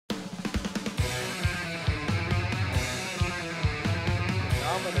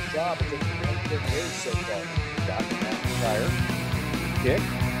job of taking 158 so far. Got the McIntyre kick,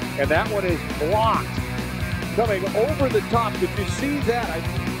 and that one is blocked. Coming over the top. Did you see that?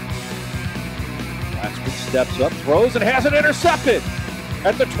 Waxman steps up, throws, and has it intercepted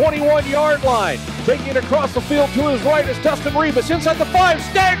at the 21-yard line. Taking it across the field to his right is Dustin Rebus inside the 5,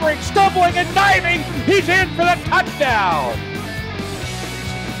 staggering, stumbling, and diving. He's in for the touchdown.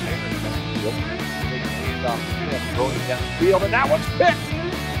 Throwing it downfield, and that one's picked.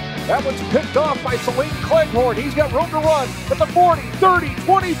 That one's picked off by Saline Cleghorn. He's got room to run at the 40, 30,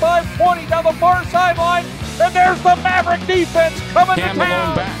 25, 20 down the far sideline. And there's the Maverick defense coming to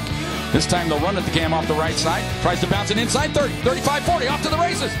town. Back. This time they'll run at the Cam off the right side. Tries to bounce it inside 30, 35, 40, off to the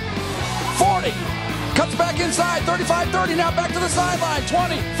races. 40, cuts back inside, 35, 30, now back to the sideline.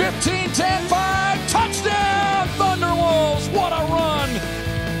 20, 15, 10, 5, touchdown, Thunderwolves, what a run.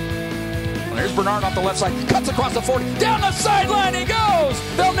 Well, here's Bernard off the left side, cuts across the 40, down the sideline he goes.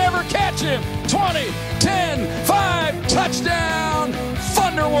 They'll never catch him. 20, 10, 5, touchdown,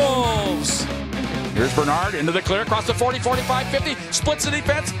 Thunderwolves. Here's Bernard into the clear, across the 40, 45, 50, splits the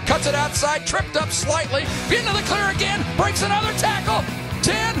defense, cuts it outside, tripped up slightly, into the clear again, breaks another tackle,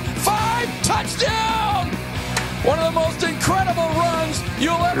 10, 5, touchdown! One of the most incredible runs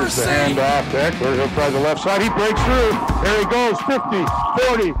you'll ever see. Here's the handoff, Eckler, he'll try the left side, he breaks through, there he goes, 50,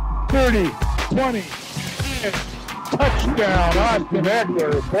 40, 30, 20, touchdown, Austin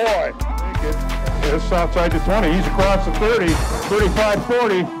Eckler, boy. It's outside the 20, he's across the 30, 35,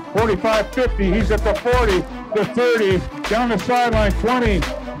 40, 45, 50, he's at the 40, the 30, down the sideline, 20,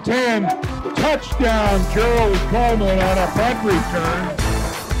 10, touchdown, Gerald Coleman on a punt return.